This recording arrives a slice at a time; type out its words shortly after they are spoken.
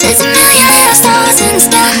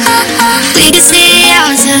We could see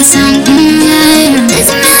ourselves something. There's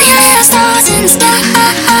a million little stars in the sky.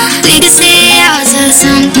 We could see ourselves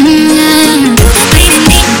something.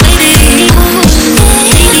 Baby, oh,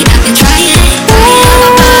 baby, I could try it.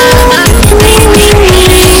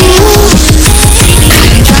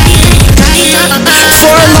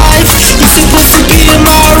 For life, you're supposed to be in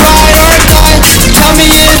my ride or die. Tell me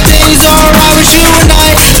if things are alright with you and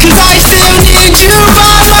I, 'cause I still need you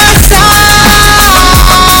by my side.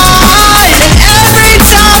 And every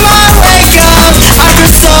time I wake up, I feel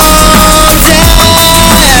so dead.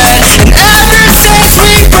 And ever since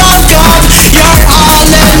we broke up, you're all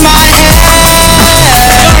in my head.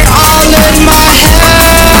 You're all in my head.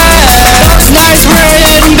 Those nights we're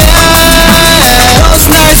in bed, those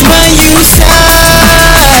nights when you said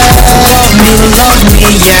love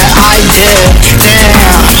me, yeah, I did. Damn,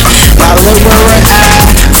 now look where we're at.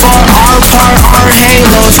 For our part, our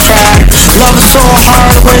halos cracked. Love so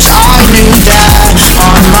hard, wish I knew that.